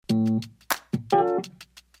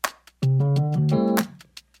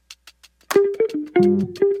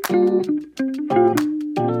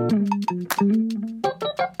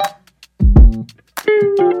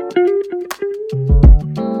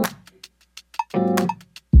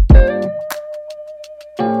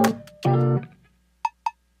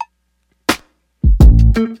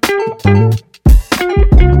Good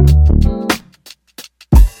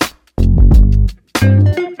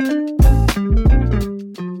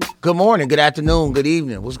morning, good afternoon, good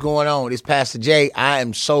evening. What's going on? It's Pastor Jay. I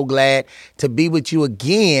am so glad to be with you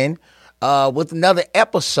again with another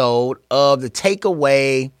episode of the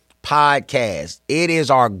Takeaway Podcast. It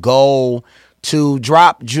is our goal to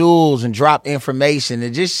drop jewels and drop information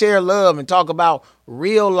and just share love and talk about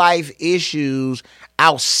real life issues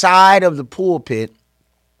outside of the pulpit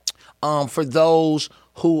for those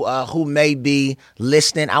who may be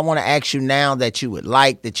listening. I want to ask you now that you would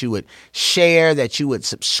like, that you would share, that you would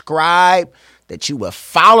subscribe, that you would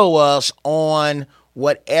follow us on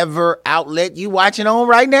whatever outlet you watching on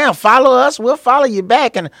right now. Follow us. We'll follow you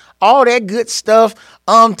back and all that good stuff.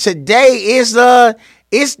 Today is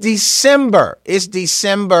it's December. It's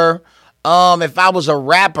December. If I was a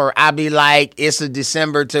rapper, I'd be like, it's a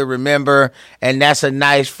December to remember, and that's a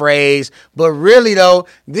nice phrase. But really, though,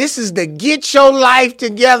 this is the Get Your Life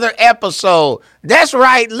Together episode. That's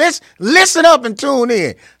right. Listen up and tune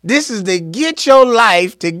in. This is the Get Your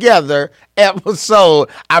Life Together episode.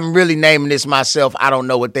 I'm really naming this myself. I don't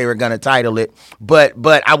know what they were going to title it, but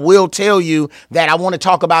I will tell you that I want to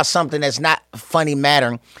talk about something that's not funny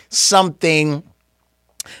matter, something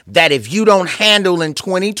that if you don't handle in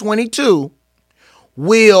 2022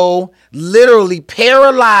 will literally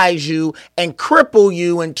paralyze you and cripple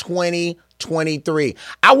you in 2023.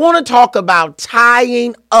 I want to talk about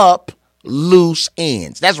tying up loose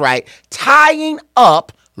ends. That's right. Tying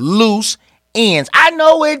up loose ends. I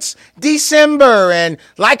know it's December, and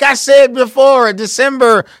like I said before,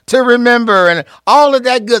 December to remember and all of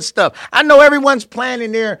that good stuff. I know everyone's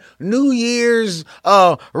planning their New Year's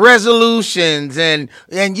resolutions and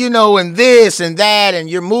this and that, and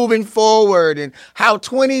you're moving forward and how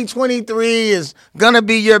 2023 is gonna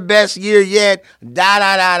be your best year yet. Da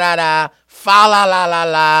da da da da. Fa la la la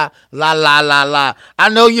la la la la la. I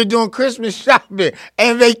know you're doing Christmas shopping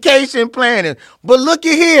and vacation planning, but look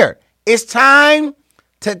at here. It's time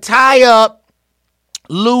to tie up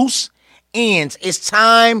loose ends. It's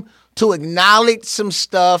time to acknowledge some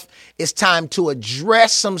stuff. It's time to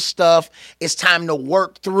address some stuff. It's time to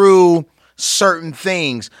work through certain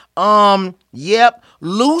things. Loose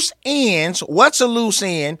ends. What's a loose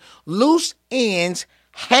end? Loose ends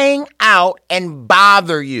hang out and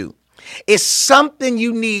bother you. It's something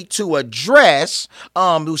you need to address.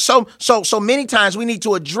 So many times we need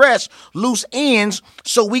to address loose ends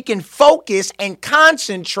so we can focus and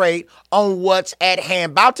concentrate on what's at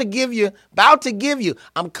hand. About to give you.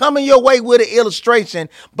 I'm coming your way with an illustration,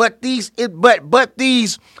 but these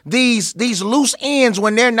loose ends,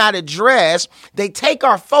 when they're not addressed, they take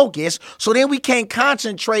our focus. So then we can't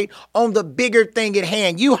concentrate on the bigger thing at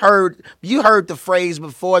hand. You heard the phrase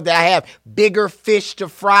before that I have bigger fish to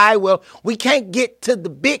fry. Well, we can't get to the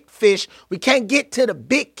big fish. We can't get to the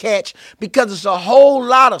big catch because it's a whole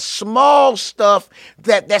lot of small stuff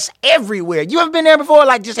that's everywhere. You ever been there before?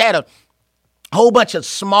 Like just had a whole bunch of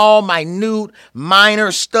small, minute,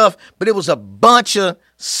 minor stuff, but it was a bunch of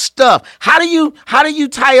stuff. How do you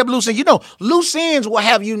tie up loose ends? Loose ends will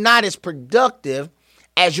have you not as productive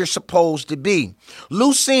as you're supposed to be.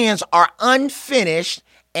 Loose ends are unfinished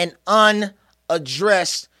and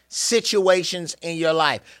unaddressed situations in your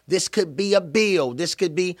life. This could be a bill. This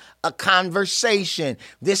could be a conversation.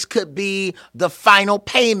 This could be the final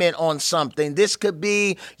payment on something. This could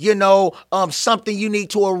be, something you need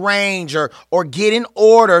to arrange or get in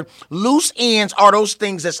order. Loose ends are those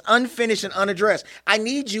things that's unfinished and unaddressed. I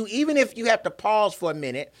need you, even if you have to pause for a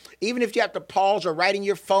minute, even if you have to pause or write in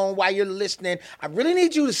your phone while you're listening, I really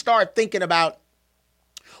need you to start thinking about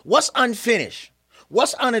what's unfinished,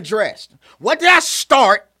 what's unaddressed. What did I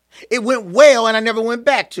start? It went well and I never went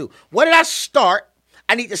back to. What did I start?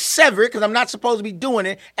 I need to sever it because I'm not supposed to be doing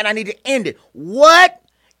it, and I need to end it. What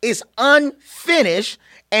is unfinished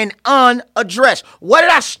and unaddressed? What did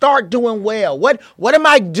I start doing well? What am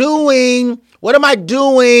I doing? What am I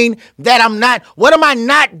doing that I'm not? What am I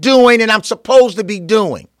not doing and I'm supposed to be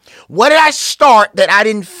doing? What did I start that I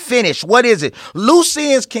didn't finish? What is it? Loose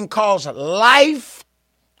ends can cause life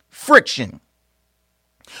friction.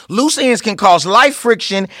 Loose ends can cause life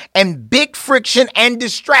friction and big friction and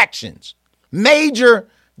distractions. Major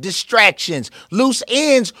distractions. Loose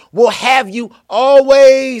ends will have you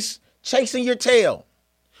always chasing your tail.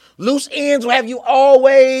 Loose ends will have you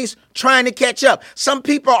always trying to catch up. Some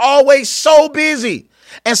people are always so busy,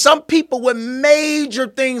 and some people with major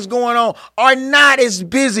things going on are not as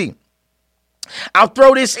busy. I'll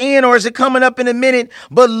throw this in, or is it coming up in a minute?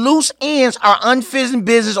 But loose ends are unfinished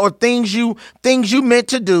business or things you meant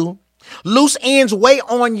to do. Loose ends weigh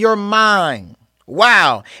on your mind.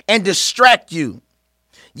 Wow. And distract you.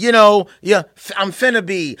 Yeah, I'm finna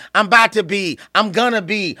be, I'm about to be, I'm gonna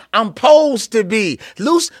be, I'm supposed to be.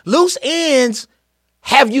 Loose ends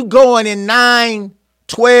have you going in 9,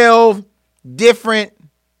 12 different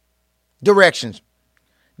directions.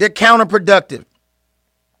 They're counterproductive.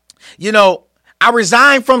 I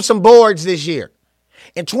resigned from some boards this year.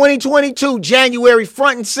 In 2022, January,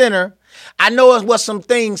 front and center, I know it was some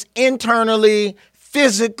things internally,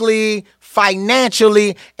 physically,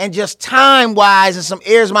 financially, and just time-wise in some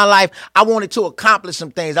areas of my life, I wanted to accomplish some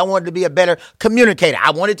things. I wanted to be a better communicator.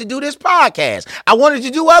 I wanted to do this podcast. I wanted to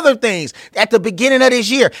do other things at the beginning of this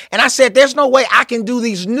year. And I said, there's no way I can do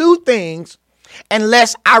these new things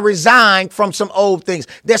unless I resign from some old things.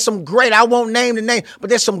 There's some great, I won't name the name, but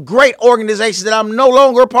there's some great organizations that I'm no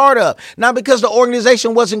longer a part of. Not because the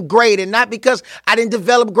organization wasn't great and not because I didn't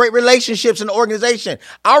develop great relationships in the organization.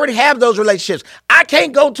 I already have those relationships. I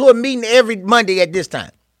can't go to a meeting every Monday at this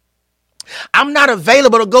time. I'm not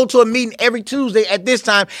available to go to a meeting every Tuesday at this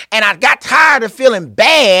time. And I got tired of feeling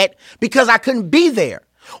bad because I couldn't be there.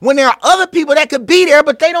 When there are other people that could be there,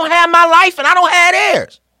 but they don't have my life and I don't have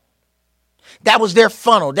theirs. That was their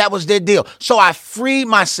funnel. That was their deal. So I freed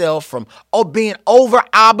myself from being over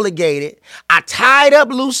obligated. I tied up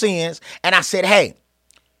loose ends and I said, hey,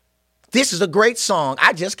 this is a great song.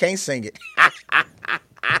 I just can't sing it.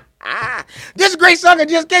 This is a great song. I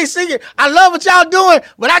just can't sing it. I love what y'all doing,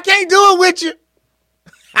 but I can't do it with you.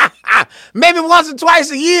 Maybe once or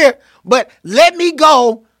twice a year, but let me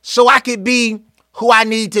go so I could be who I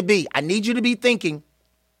need to be. I need you to be thinking,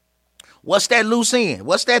 what's that loose end?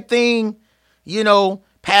 What's that thing?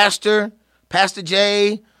 Pastor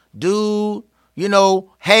J, dude,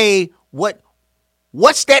 hey,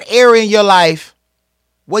 what's that area in your life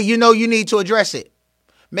where you need to address it?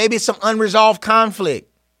 Maybe it's some unresolved conflict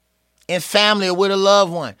in family or with a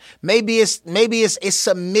loved one. Maybe it's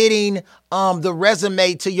submitting the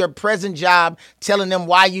resume to your present job, telling them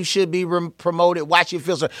why you should be promoted, why you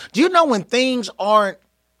feel so. Do you know when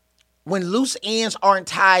loose ends aren't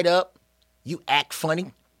tied up, you act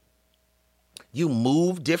funny? You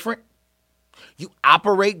move different. You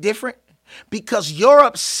operate different because you're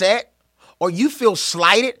upset or you feel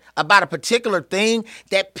slighted about a particular thing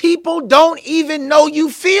that people don't even know you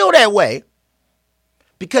feel that way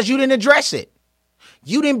because you didn't address it.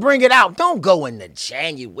 You didn't bring it out. Don't go into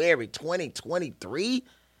January 2023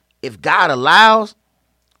 if God allows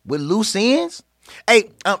with loose ends.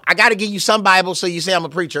 Hey, I got to give you some Bible so you say I'm a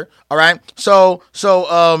preacher. All right. So,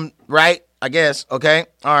 right, I guess. Okay.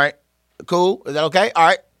 All right. Cool. Is that okay? All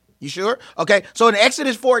right. You sure? Okay. So in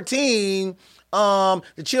Exodus 14, the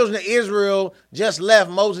children of Israel just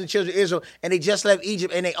left, Moses and the children of Israel, and they just left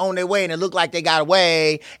Egypt and they on their way and it looked like they got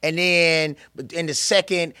away. And then in the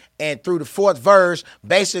second and through the fourth verse,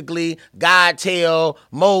 basically God tell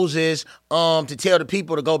Moses to tell the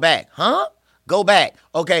people to go back. Huh? Go back.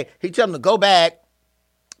 Okay. He tell them to go back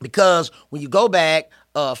because when you go back,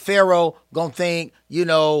 Pharaoh gonna think,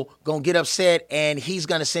 gonna get upset and he's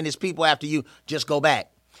gonna send his people after you. Just go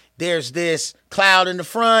back. There's this cloud in the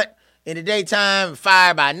front in the daytime,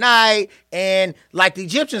 fire by night, and like the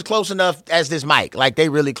Egyptians close enough as this mic, like they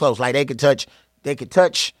really close, like they could touch, the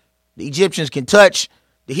Egyptians can touch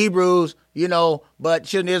the Hebrews, but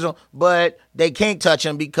children of Israel, but they can't touch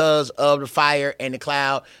them because of the fire and the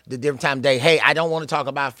cloud, the different time of day. Hey, I don't want to talk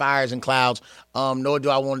about fires and clouds, nor do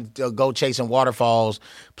I want to go chasing waterfalls.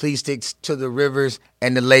 Please stick to the rivers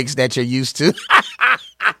and the lakes that you're used to.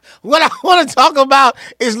 What I want to talk about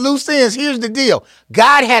is loose ends. Here's the deal.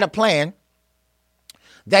 God had a plan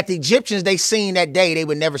that the Egyptians they seen that day, they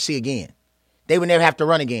would never see again. They would never have to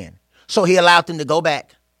run again. So he allowed them to go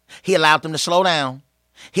back. He allowed them to slow down.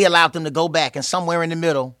 He allowed them to go back, and somewhere in the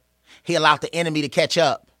middle, he allowed the enemy to catch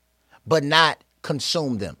up, but not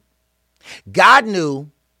consume them. God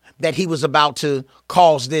knew that he was about to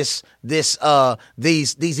cause these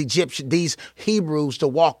Hebrews to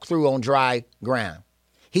walk through on dry ground.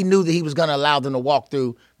 He knew that he was going to allow them to walk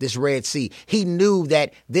through this Red Sea. He knew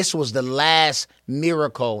that this was the last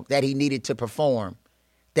miracle that he needed to perform,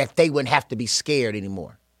 that they wouldn't have to be scared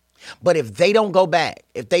anymore. But if they don't go back,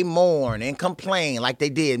 if they mourn and complain like they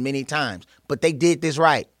did many times, but they did this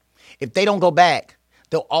right, if they don't go back,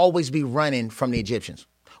 they'll always be running from the Egyptians.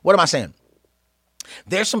 What am I saying?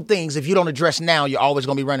 There's some things, if you don't address now, you're always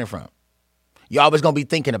going to be running from. You're always going to be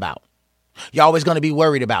thinking about. You're always going to be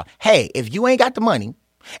worried about. Hey, if you ain't got the money,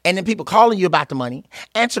 and then people calling you about the money,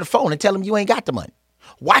 answer the phone and tell them you ain't got the money.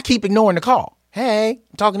 Why keep ignoring the call? Hey,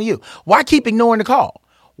 I'm talking to you. Why keep ignoring the call?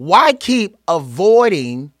 Why keep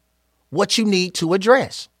avoiding what you need to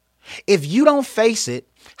address? If you don't face it,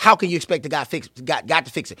 how can you expect God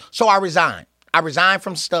to fix it? So I resigned. I resign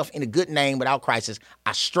from stuff in a good name without crisis.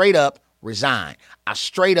 I straight up resign. I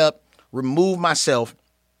straight up remove myself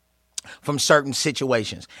from certain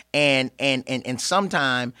situations. And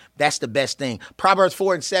sometimes that's the best thing. Proverbs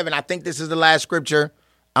 4:7, I think this is the last scripture.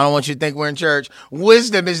 I don't want you to think we're in church.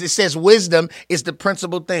 Wisdom is the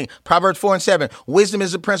principal thing. Proverbs 4:7, wisdom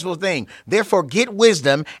is the principal thing. Therefore, get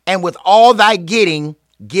wisdom, and with all thy getting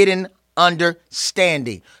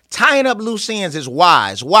understanding. Tying up loose ends is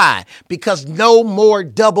wise. Why? Because no more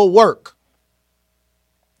double work.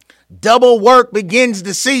 Double work begins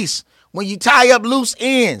to cease when you tie up loose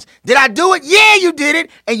ends. Did I do it? Yeah, you did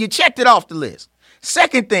it. And you checked it off the list.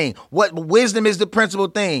 Second thing, what wisdom is the principal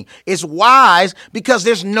thing. It's wise because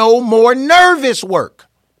there's no more nervous work.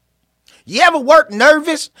 You ever work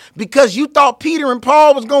nervous because you thought Peter and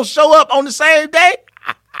Paul was going to show up on the same day?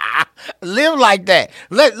 Live like that.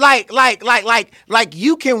 Like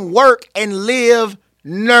you can work and live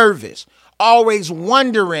nervous, always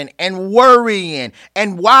wondering and worrying.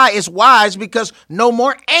 And why? It's wise because no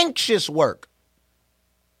more anxious work.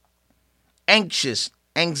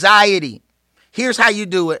 Anxiety. Here's how you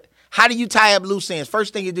do it. How do you tie up loose ends?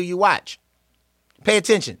 First thing you do, you watch. Pay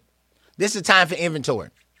attention. This is time for inventory.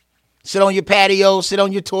 Sit on your patio, sit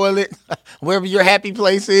on your toilet, wherever your happy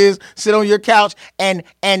place is, sit on your couch and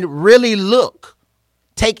really look.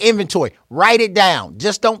 Take inventory. Write it down.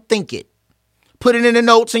 Just don't think it. Put it in the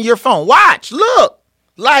notes in your phone. Watch. Look.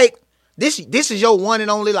 Like this is your one and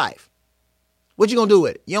only life. What you gonna do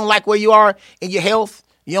with it? You don't like where you are in your health?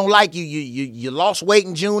 You don't like you lost weight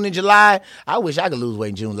in June and July. I wish I could lose weight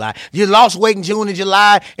in June and July. You lost weight in June and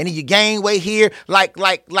July, and then you gained weight here. Like,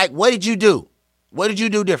 what did you do? What did you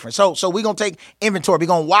do different? So we're going to take inventory. We're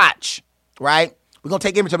going to watch, right? We're going to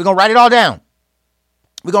take inventory. We're going to write it all down.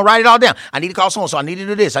 We're going to write it all down. I need to call someone, so I need to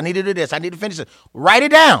do this. I need to do this. I need to finish it. Write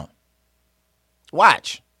it down.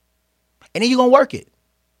 Watch. And then you're going to work it.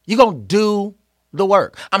 You're going to do the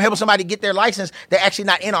work. I'm helping somebody get their license. They're actually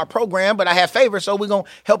not in our program, but I have favors, so we're going to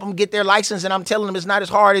help them get their license, and I'm telling them it's not as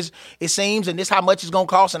hard as it seems, and this is how much it's going to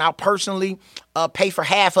cost, and I'll personally pay for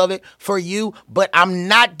half of it for you, but I'm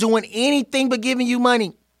not doing anything but giving you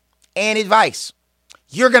money and advice.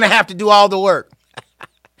 You're going to have to do all the work.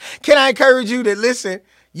 Can I encourage you to listen?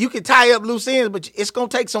 You can tie up loose ends, but it's going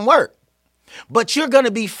to take some work. But you're going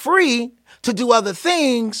to be free to do other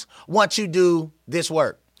things once you do this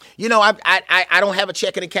work. You know, I don't have a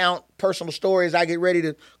checking account. Personal story as I get ready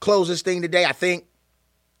to close this thing today. I think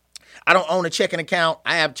I don't own a checking account.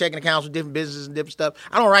 I have checking accounts with different businesses and different stuff.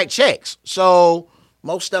 I don't write checks. So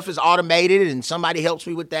most stuff is automated and somebody helps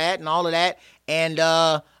me with that and all of that. And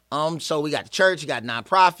so we got the church, we got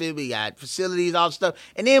nonprofit, we got facilities, all the stuff.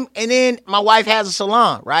 And then my wife has a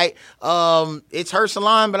salon, right? It's her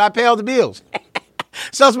salon, but I pay all the bills.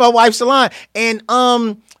 So it's my wife's salon. And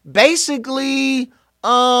basically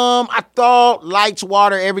I thought lights,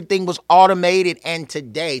 water, everything was automated. And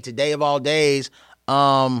today of all days,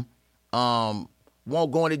 won't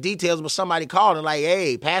go into details, but somebody called and like,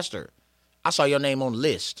 hey, pastor, I saw your name on the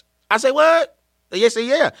list. I say, what? They say,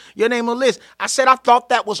 yeah, your name on the list. I said, I thought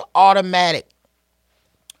that was automatic.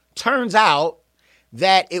 Turns out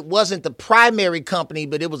that it wasn't the primary company,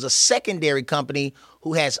 but it was a secondary company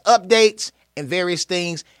who has updates and various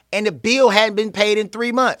things. And the bill hadn't been paid in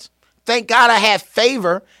 3 months. Thank God I had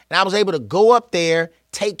favor and I was able to go up there,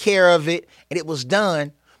 take care of it, and it was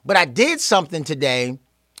done. But I did something today.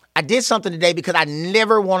 Because I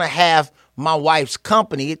never want to have my wife's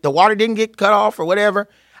company. The water didn't get cut off or whatever.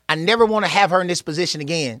 I never want to have her in this position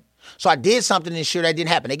again. So I did something to ensure that didn't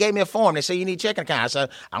happen. They gave me a form. They said, you need a checking account. I said,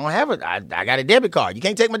 I don't have it. I got a debit card. You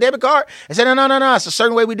can't take my debit card? They said, no. It's a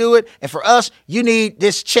certain way we do it. And for us, you need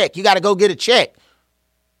this check. You got to go get a check.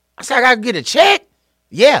 I said, I got to get a check?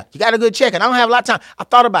 Yeah, you got to go check. And I don't have a lot of time. I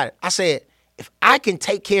thought about it. I said, if I can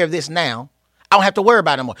take care of this now, I don't have to worry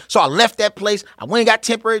about it anymore. So I left that place. I went and got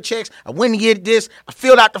temporary checks. I went and get this. I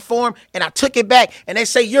filled out the form and I took it back. And they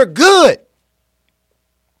say, you're good.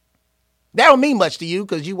 That don't mean much to you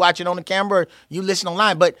because you watch it on the camera or you listen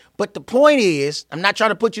online. But the point is, I'm not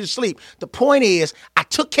trying to put you to sleep. The point is, I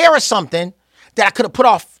took care of something that I could have put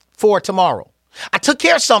off for tomorrow. I took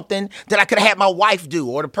care of something that I could have had my wife do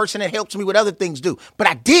or the person that helps me with other things do. But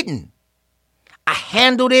I didn't. I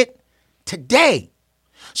handled it today.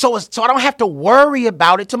 So I don't have to worry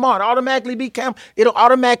about it tomorrow. It'll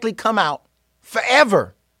automatically come out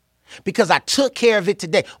forever because I took care of it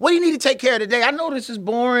today. What do you need to take care of today? I know this is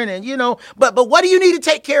boring and but what do you need to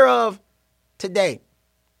take care of today?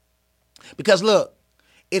 Because look,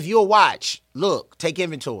 if you'll watch, take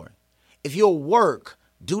inventory. If you'll work,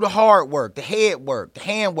 do the hard work, the head work, the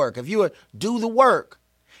hand work. If you do the work,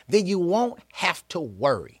 then you won't have to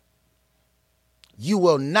worry. you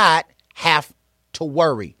will not have to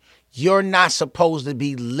worry. You're not supposed to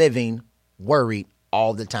be living worried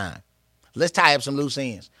all the time. Let's tie up some loose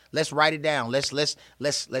ends. Let's write it down. Let's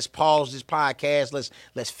pause this podcast.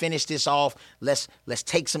 Let's finish this off. Let's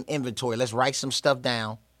take some inventory. Let's write some stuff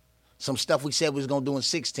down. Some stuff we said we was going to do in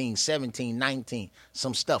 16, 17, 19.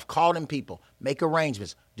 Some stuff. Call them people. Make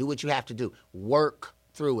arrangements. Do what you have to do. Work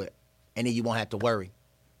through it. And then you won't have to worry.